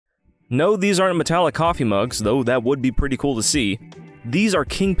No, these aren't metallic coffee mugs, though that would be pretty cool to see. These are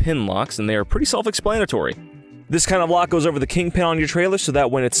kingpin locks, and they are pretty self-explanatory. This kind of lock goes over the kingpin on your trailer so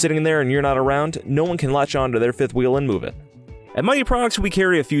that when it's sitting there and you're not around, no one can latch onto their fifth wheel and move it. At Mytee Products, we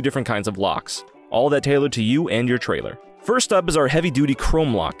carry a few different kinds of locks, all that tailored to you and your trailer. First up is our heavy-duty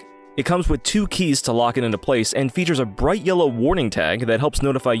chrome lock. It comes with 2 keys to lock it into place and features a bright yellow warning tag that helps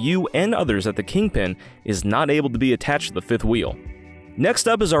notify you and others that the kingpin is not able to be attached to the fifth wheel. Next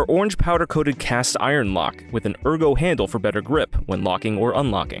up is our orange powder-coated cast iron lock with an ergo handle for better grip when locking or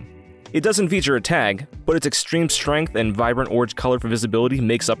unlocking. It doesn't feature a tag, but its extreme strength and vibrant orange color for visibility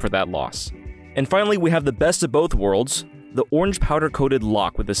makes up for that loss. And finally, we have the best of both worlds, the orange powder-coated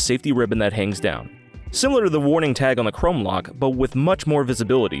lock with a safety ribbon that hangs down. Similar to the warning tag on the chrome lock, but with much more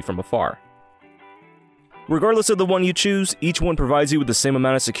visibility from afar. Regardless of the one you choose, each one provides you with the same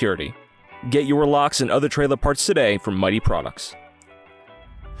amount of security. Get your locks and other trailer parts today from Mytee Products.